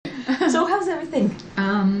So how's everything?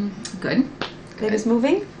 Good. Baby's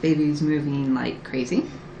moving? Baby's moving like crazy.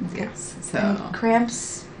 Okay. Yes. So Any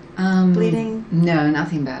cramps? Bleeding? No,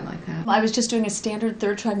 nothing bad like that. I was just doing a standard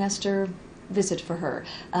third trimester visit for her.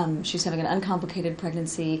 She's having an uncomplicated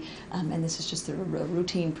pregnancy, and this is just a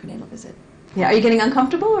routine prenatal visit. Yeah. Are you getting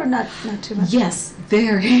uncomfortable or not too much? Yes,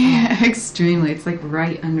 very extremely. It's like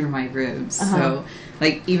right under my ribs. So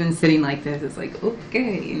like even sitting like this, it's like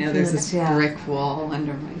okay, you know, there's this brick wall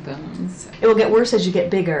under my bones. It will get worse as you get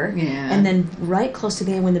bigger. Yeah. And then right close to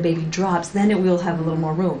the end when the baby drops, then it will have a little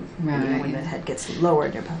more room. Right. You know, when the head gets lower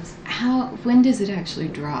in your pelvis. When does it actually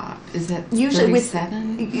drop? Is that Usually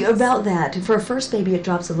 37? About that. For a first baby, it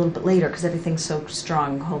drops a little bit later because everything's so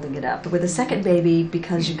strong holding it up. But with a second baby,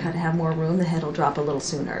 because you kind of have more room, the head will drop a little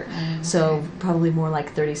sooner. Okay. So probably more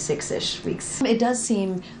like 36-ish weeks. It does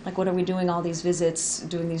seem like, what are we doing all these visits,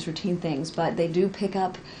 doing these routine things, but they do pick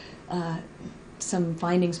up some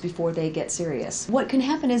findings before they get serious. What can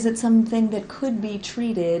happen is that something that could be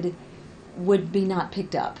treated would be not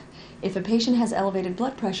picked up. If a patient has elevated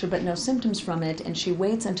blood pressure but no symptoms from it, and she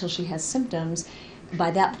waits until she has symptoms, by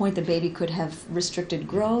that point the baby could have restricted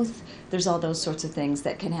growth. There's all those sorts of things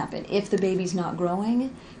that can happen. If the baby's not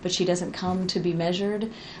growing, but she doesn't come to be measured,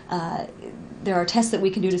 there are tests that we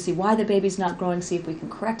can do to see why the baby's not growing, see if we can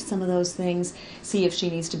correct some of those things, see if she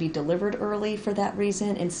needs to be delivered early for that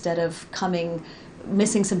reason, instead of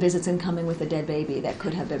missing some visits and coming with a dead baby that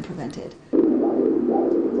could have been prevented. That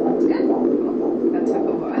took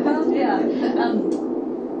a while. Yeah.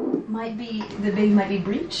 The baby might be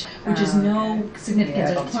breech, which is no significance.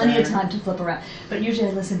 Yeah, There's plenty of time to flip around. But usually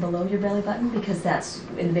I listen below your belly button because that's,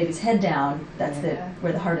 in the baby's head down, that's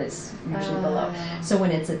where the heart is usually below. So when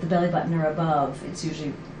it's at the belly button or above, it's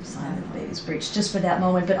usually a sign that the baby's breech, just for that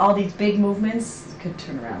moment. But all these big movements could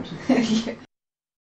turn around.